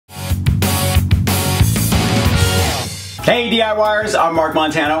Hey DIYers, I'm Mark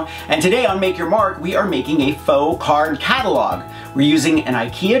Montano, and today on Make Your Mark, we are making a faux card catalog. We're using an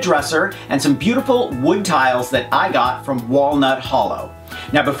Ikea dresser and some beautiful wood tiles that I got from Walnut Hollow.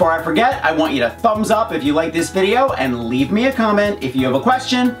 Now before I forget, I want you to thumbs up if you like this video and leave me a comment if you have a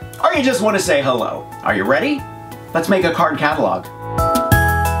question or you just want to say hello. Are you ready? Let's make a card catalog.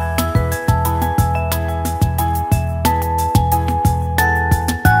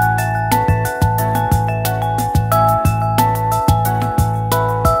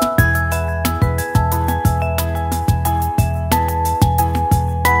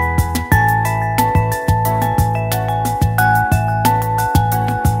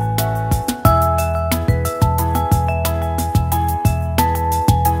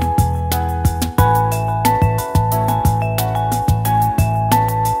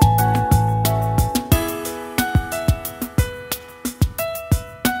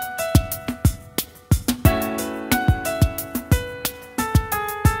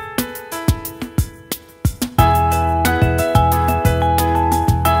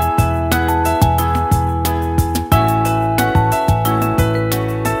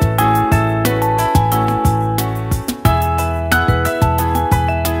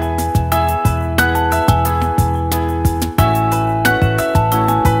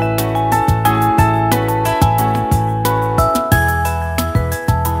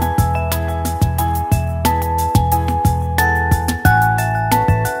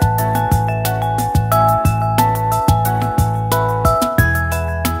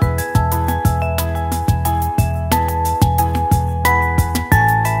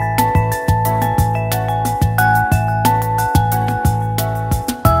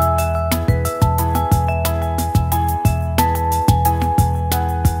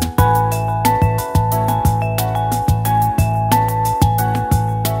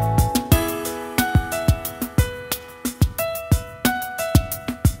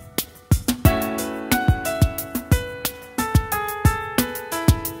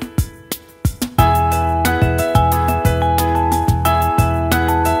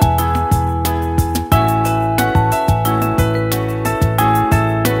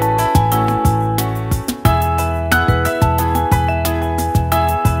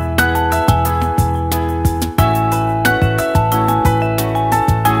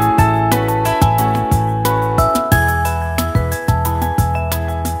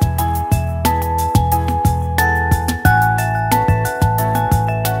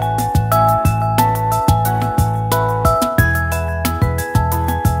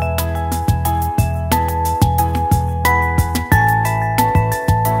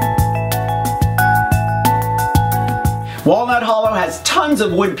 Walnut Hollow has tons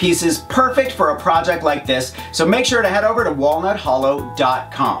of wood pieces perfect for a project like this, so make sure to head over to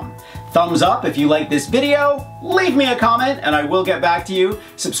walnuthollow.com. Thumbs up if you like this video, leave me a comment and I will get back to you.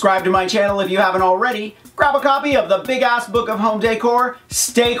 Subscribe to my channel if you haven't already. Grab a copy of the Big Ass Book of Home Decor.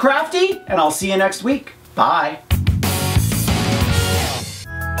 Stay crafty, and I'll see you next week. Bye.